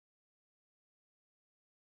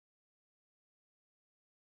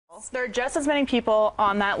There are just as many people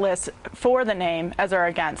on that list for the name as are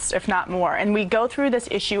against, if not more. And we go through this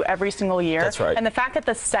issue every single year. That's right. And the fact that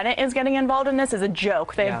the Senate is getting involved in this is a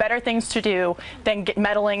joke. They have better things to do than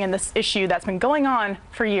meddling in this issue that's been going on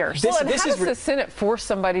for years. How does the Senate force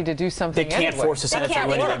somebody to do something? They can't force the Senate to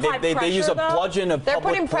do anything. They use a bludgeon of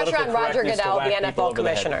public political correctness. They're putting pressure on Roger Goodell, the NFL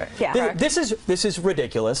commissioner. Yeah. This is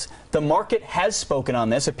ridiculous. The market has spoken on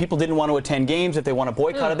this. If people didn't want to attend games, if they want to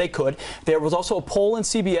boycott it, they could. There was also a poll in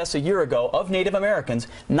CBS a year ago of Native Americans.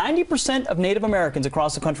 90% of Native Americans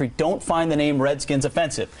across the country don't find the name Redskins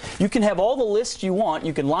offensive. You can have all the lists you want.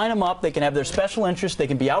 You can line them up. They can have their special interests. They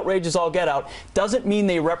can be outrageous as all get out. Doesn't mean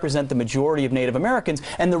they represent the majority of Native Americans.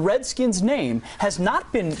 And the Redskins name has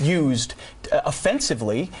not been used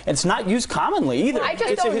offensively. And it's not used commonly either. I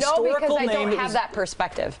just don't know because I don't have that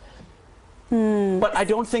perspective. But I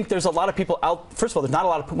don't think there's a lot of people out. First of all, there's not a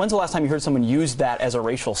lot of. When's the last time you heard someone use that as a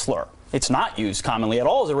racial slur? It's not used commonly at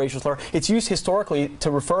all as a racial slur. It's used historically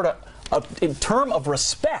to refer to a term of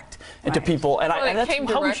respect to people, and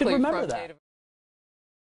that's how we should remember that.